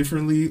stops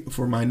differently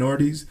for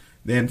minorities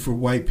than for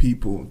white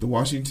people. The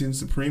Washington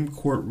Supreme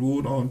Court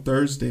ruled on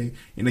Thursday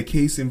in a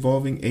case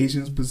involving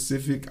Asian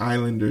Pacific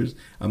Islanders.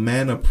 A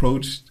man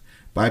approached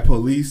by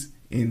police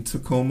in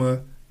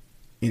Tacoma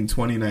in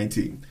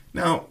 2019.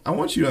 Now, I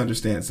want you to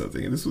understand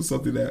something, and this was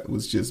something that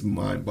was just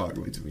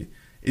mind-boggling to me.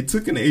 It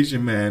took an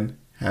Asian man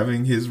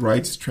having his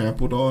rights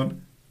trampled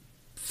on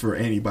for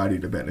anybody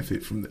to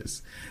benefit from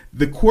this.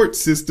 The court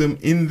system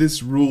in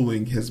this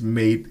ruling has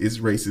made its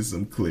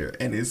racism clear,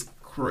 and it's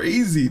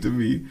crazy to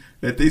me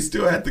that they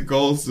still had the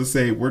goals to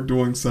say we're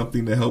doing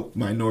something to help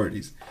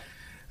minorities.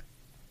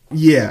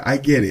 Yeah, I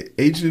get it.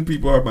 Asian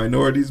people are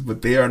minorities,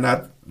 but they are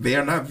not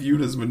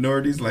viewed as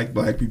minorities like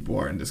black people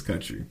are in this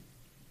country.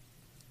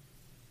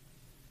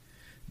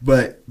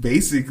 But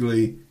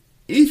basically,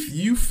 if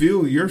you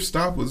feel your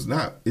stop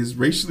is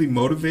racially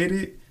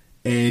motivated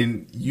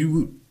and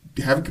you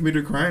haven't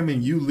committed a crime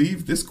and you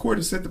leave, this court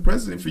has set the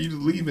precedent for you to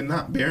leave and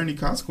not bear any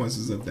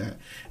consequences of that.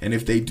 And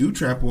if they do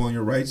trample on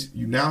your rights,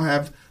 you now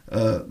have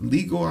a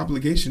legal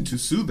obligation to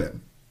sue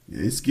them.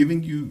 It's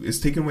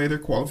taking away their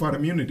qualified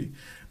immunity.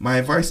 My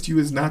advice to you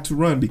is not to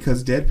run,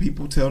 because dead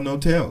people tell no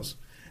tales.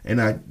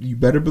 And you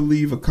better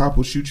believe a cop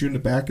will shoot you in the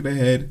back of the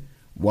head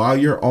while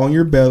you're on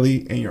your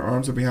belly and your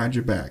arms are behind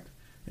your back.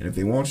 And if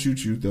they won't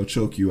shoot you, they'll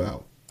choke you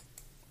out.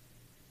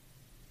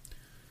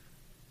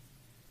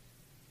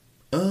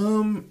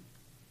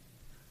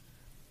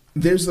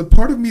 There's a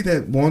part of me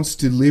that wants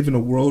to live in a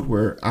world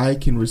where I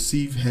can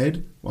receive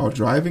head while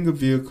driving a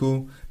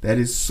vehicle that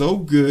is so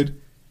good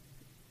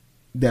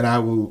that I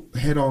will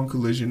head-on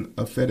collision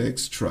a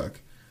FedEx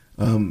truck.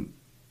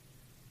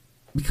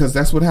 Because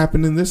that's what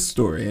happened in this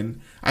story.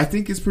 And I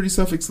think it's pretty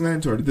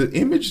self-explanatory. The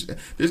image,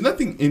 there's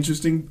nothing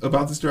interesting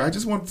about the story. I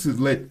just want to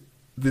let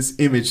this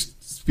image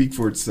speak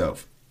for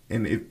itself.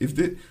 And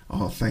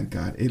oh, thank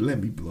God, it let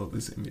me blow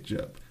this image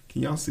up.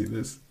 Can y'all see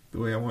this? The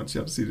way I want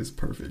y'all to see this,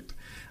 perfect.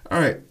 All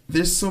right,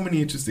 there's so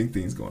many interesting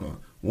things going on.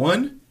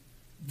 One,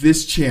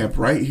 this champ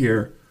right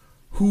here,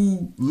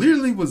 who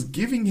literally was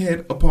giving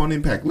head upon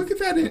impact. Look at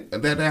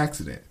that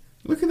accident.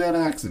 Look at that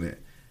accident.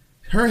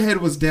 Her head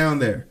was down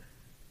there,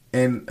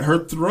 and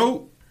her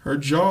throat, her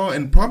jaw,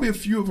 and probably a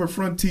few of her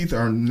front teeth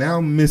are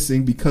now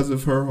missing because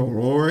of her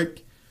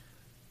heroic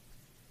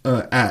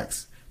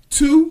acts.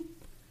 Two,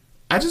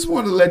 I just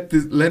want to let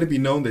it be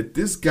known that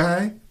this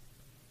guy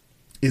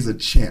is a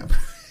champ.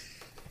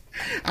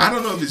 I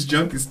don't know if his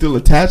junk is still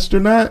attached or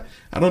not.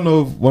 I don't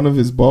know if one of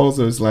his balls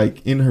is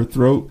like in her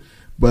throat.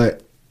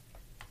 But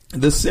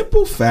the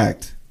simple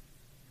fact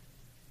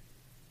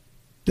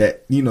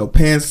that,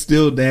 pants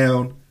still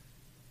down,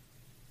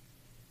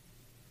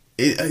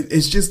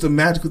 it's just a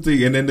magical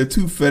thing. And then the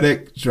two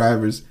FedEx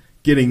drivers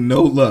getting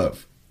no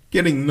love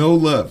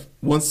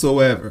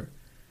whatsoever.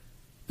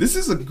 This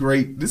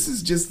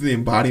is just the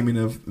embodiment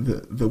of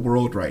the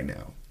world right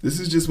now. This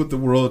is just what the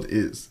world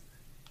is,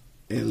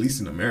 at least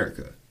in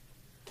America.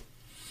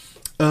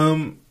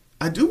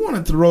 I do want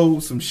to throw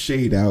some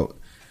shade out.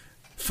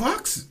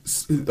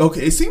 Fox,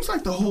 okay, it seems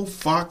like the whole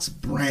Fox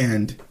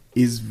brand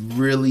is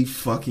really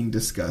fucking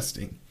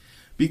disgusting,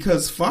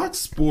 because Fox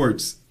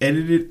Sports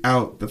edited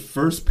out the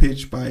first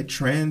pitch by a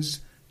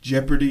trans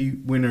Jeopardy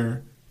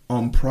winner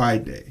on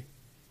Pride Day.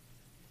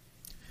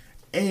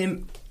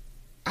 And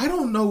I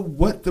don't know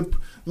what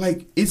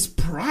it's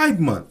Pride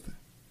Month.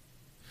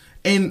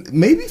 And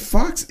maybe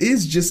Fox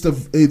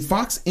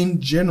in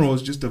general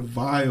is just a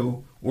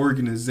vile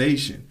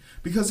organization,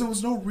 because there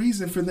was no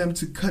reason for them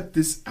to cut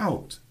this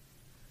out.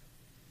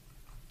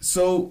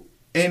 So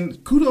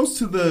And kudos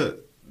to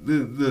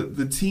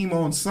the team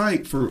on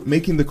site for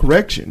making the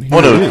correction. Here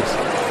it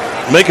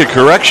is. Make a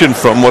correction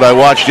from what I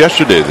watched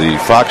yesterday, the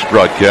Fox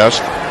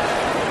broadcast.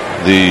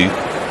 The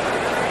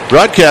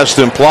broadcast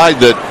implied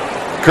that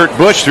Kurt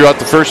Busch threw out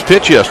the first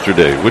pitch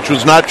yesterday, which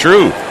was not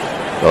true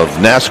of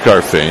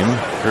NASCAR fame.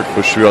 Kurt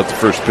Busch threw out the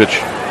first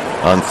pitch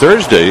on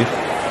Thursday.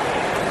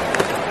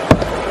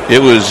 It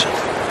was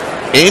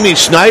Amy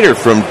Snyder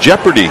from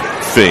Jeopardy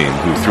fame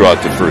who threw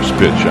out the first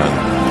pitch on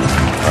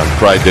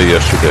Pride Day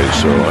yesterday.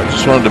 So I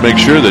just wanted to make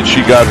sure that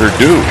she got her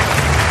due.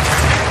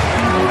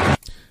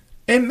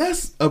 And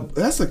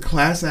that's a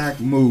class act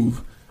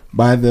move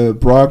by the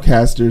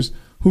broadcasters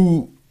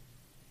who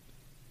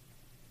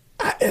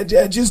I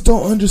just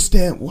don't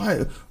understand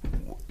why.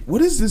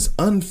 What is this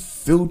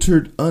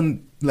unfiltered,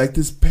 like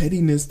this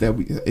pettiness that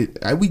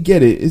we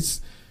get it.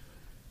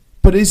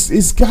 But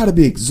it's got to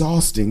be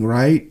exhausting,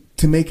 right?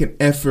 To make an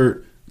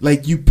effort.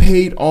 Like, you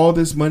paid all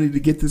this money to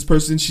get this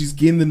person. She's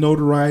getting the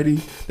notoriety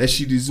that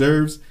she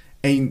deserves,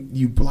 and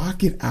you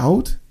block it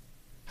out?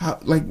 How?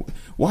 Like,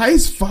 why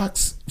is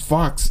Fox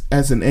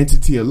as an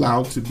entity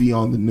allowed to be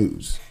on the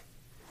news?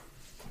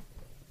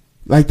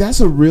 Like,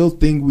 that's a real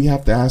thing we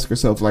have to ask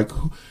ourselves. Like,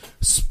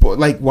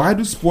 why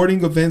do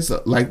sporting events,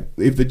 like,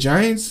 if the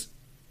Giants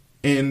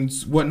and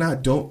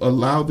whatnot don't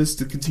allow this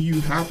to continue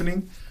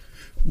happening,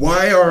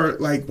 why are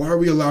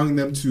we allowing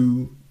them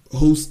to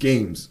host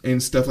games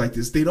and stuff like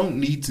this? They don't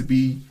need to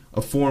be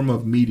a form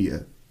of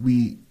media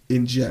we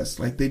ingest.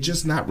 Like, they're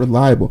just not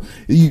reliable.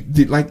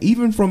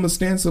 Even from a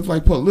stance of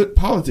like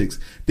politics,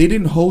 they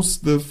didn't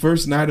host the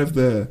first night of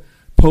the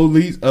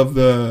police of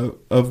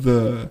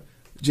the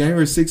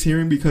January 6th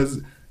hearing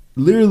because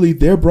literally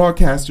their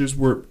broadcasters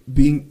were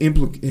being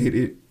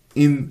implicated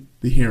in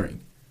the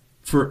hearing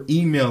for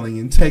emailing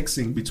and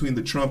texting between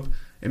the Trump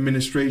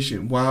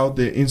administration while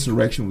the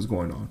insurrection was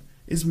going on.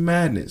 It's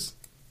madness.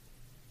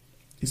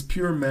 It's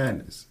pure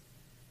madness.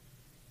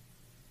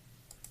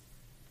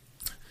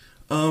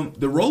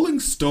 The Rolling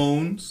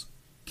Stones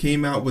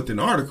came out with an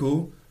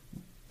article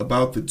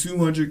about the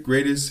 200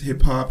 greatest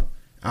hip-hop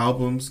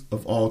albums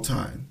of all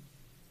time.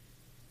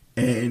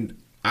 And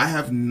I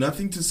have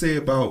nothing to say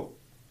about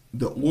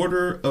the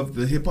order of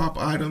the hip-hop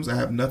items. I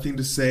have nothing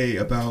to say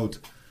about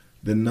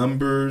the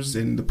numbers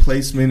and the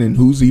placement and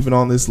who's even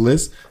on this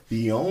list.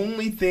 The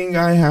only thing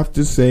I have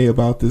to say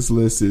about this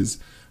list is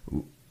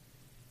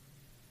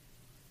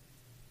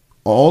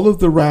all of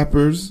the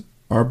rappers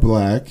are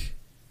black.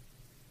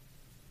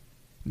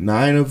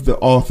 9 of the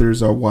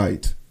authors are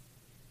white.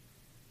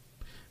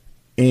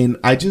 And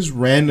I just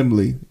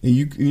randomly, and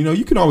you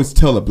can always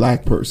tell a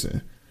black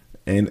person.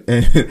 And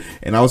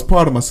I was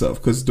proud of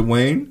myself because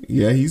Dwayne,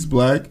 yeah, he's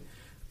black.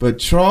 But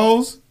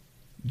Charles,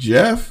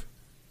 Jeff,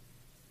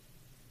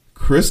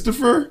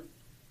 Christopher,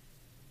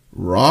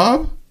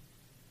 Rob,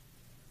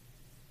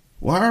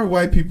 why are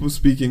white people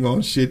speaking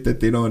on shit that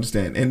they don't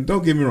understand? And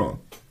don't get me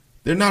wrong,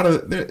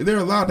 they're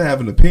allowed to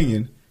have an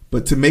opinion,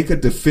 but to make a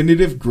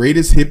definitive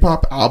greatest hip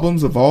hop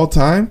albums of all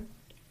time,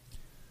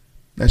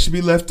 that should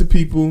be left to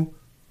people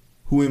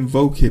who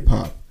invoke hip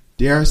hop.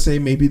 Dare I say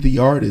maybe the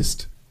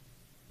artist.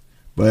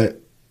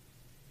 But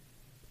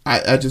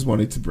I just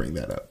wanted to bring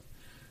that up.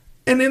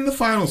 And in the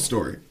final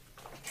story,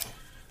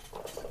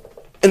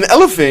 an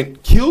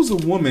elephant kills a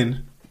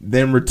woman,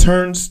 then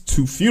returns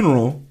to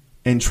funeral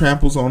and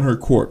tramples on her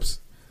corpse.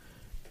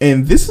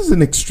 And this is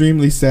an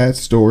extremely sad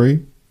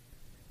story,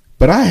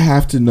 but I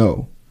have to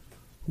know,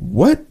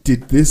 what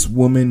did this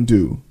woman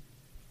do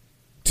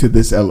to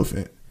this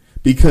elephant?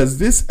 Because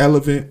this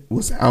elephant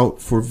was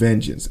out for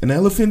vengeance. An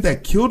elephant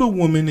that killed a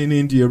woman in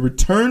India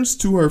returns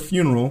to her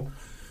funeral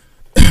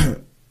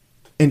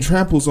and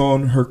tramples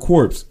on her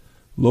corpse,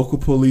 local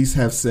police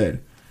have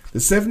said. The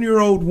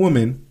 7-year-old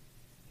woman,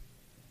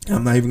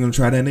 I'm not even going to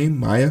try that name,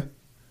 Maya.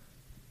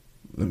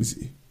 Let me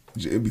see.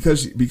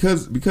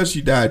 Because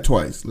she died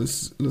twice.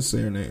 Let's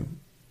say her name.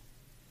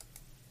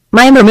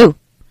 Maya Maru.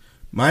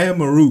 Maya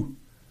Maru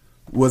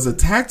was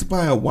attacked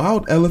by a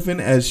wild elephant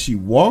as she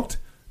walked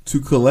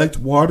to collect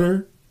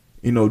water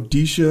in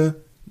Odisha,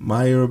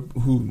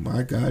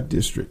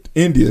 district,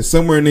 India,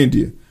 somewhere in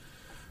India.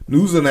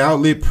 News and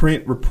outlet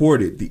Print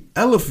reported the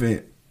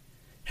elephant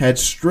had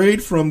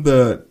strayed from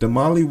the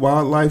Damali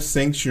Wildlife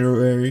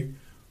Sanctuary,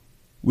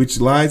 which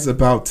lies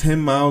about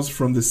 10 miles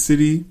from the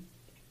city.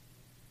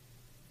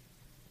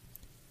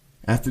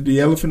 After the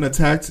elephant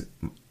attacked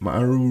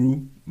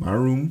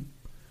Marum,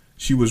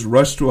 she was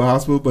rushed to a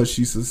hospital, but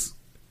she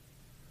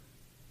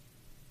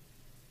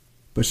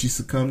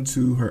succumbed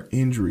to her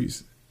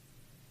injuries.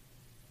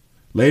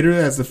 Later,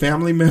 as a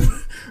family member,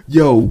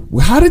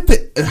 how did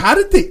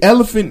the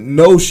elephant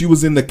know she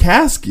was in the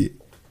casket?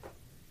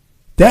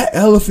 That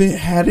elephant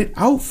had it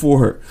out for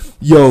her.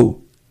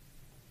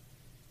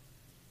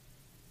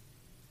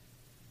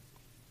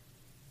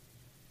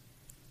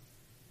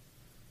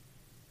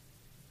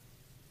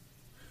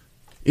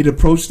 It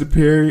approached the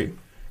pair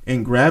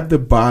and grabbed the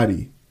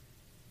body.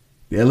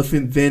 The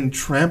elephant then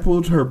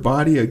trampled her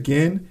body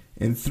again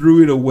and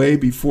threw it away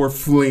before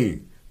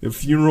fleeing. The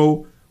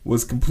funeral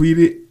was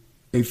completed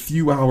a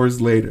few hours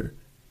later.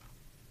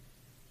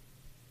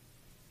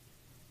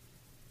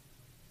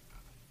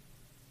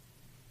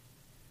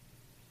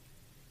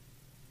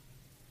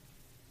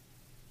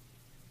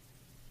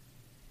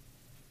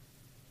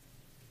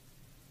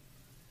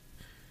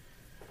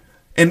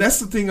 And that's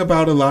the thing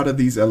about a lot of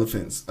these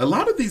elephants. A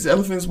lot of these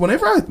elephants,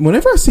 whenever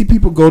I see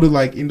people go to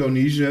like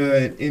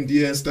Indonesia and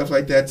India and stuff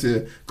like that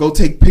to go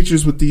take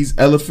pictures with these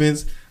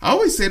elephants, I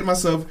always say to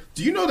myself,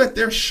 do you know that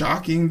they're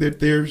shocking, that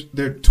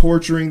they're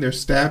torturing, they're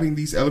stabbing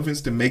these elephants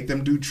to make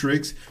them do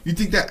tricks? You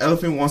think that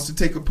elephant wants to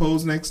take a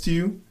pose next to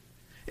you?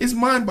 It's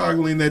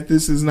mind-boggling that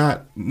this is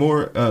not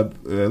more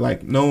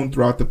like known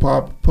throughout the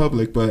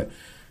public, but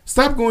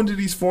stop going to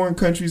these foreign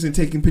countries and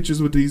taking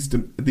pictures with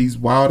these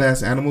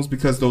wild-ass animals,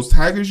 because those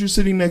tigers you're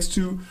sitting next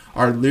to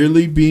are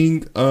literally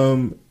being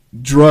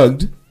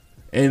drugged,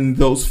 and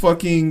those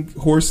fucking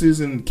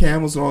horses and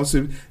camels and all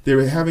this,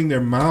 they're having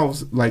their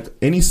mouths, like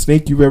any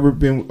snake you've ever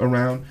been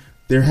around,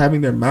 they're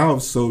having their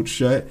mouths sewed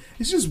shut.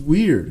 It's just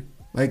weird.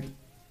 Like,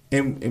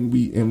 and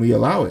we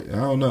allow it. I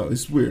don't know.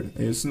 It's weird.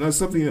 It's not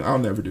something I'll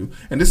never do.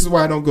 And this is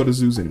why I don't go to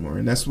zoos anymore.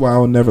 And that's why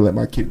I'll never let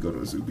my kid go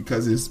to a zoo,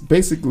 because it's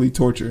basically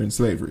torture and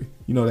slavery.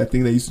 You know that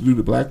thing they used to do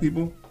to black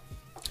people?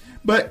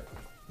 But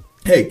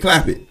hey,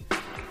 clap it.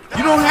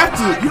 You don't have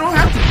to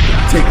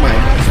take my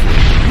advice.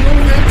 You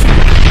don't have to.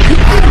 You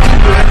can do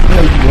whatever the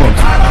hell you want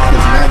to,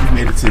 because now you've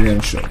made it to the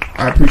end show.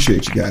 I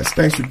appreciate you guys.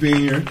 Thanks for being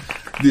here.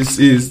 This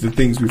is the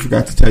things we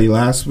forgot to tell you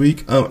last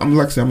week. I'm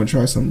going to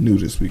try something new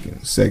this week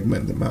and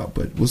segment them out,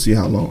 but we'll see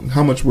how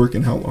much work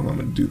and how long I'm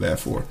going to do that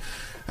for.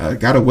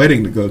 Got a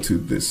wedding to go to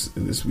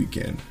this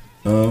weekend.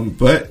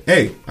 But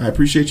hey, I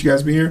appreciate you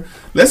guys being here.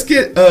 Let's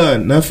get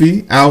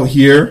Nuffy out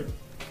here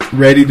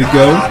ready to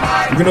go.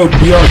 We're going to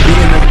BRB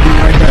and then be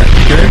right back,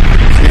 okay?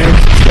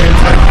 Stand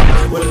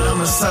tight. Well,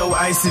 I'm a so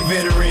icy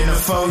veteran, a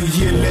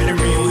 4-year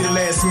veteran. We the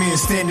last men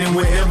standing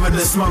wherever the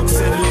smoke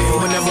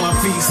settling. Whenever my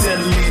feet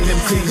settling, them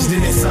cleats,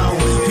 then it's on.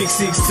 Pick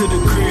 6 to the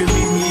crib,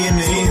 meet me in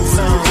the end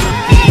zone.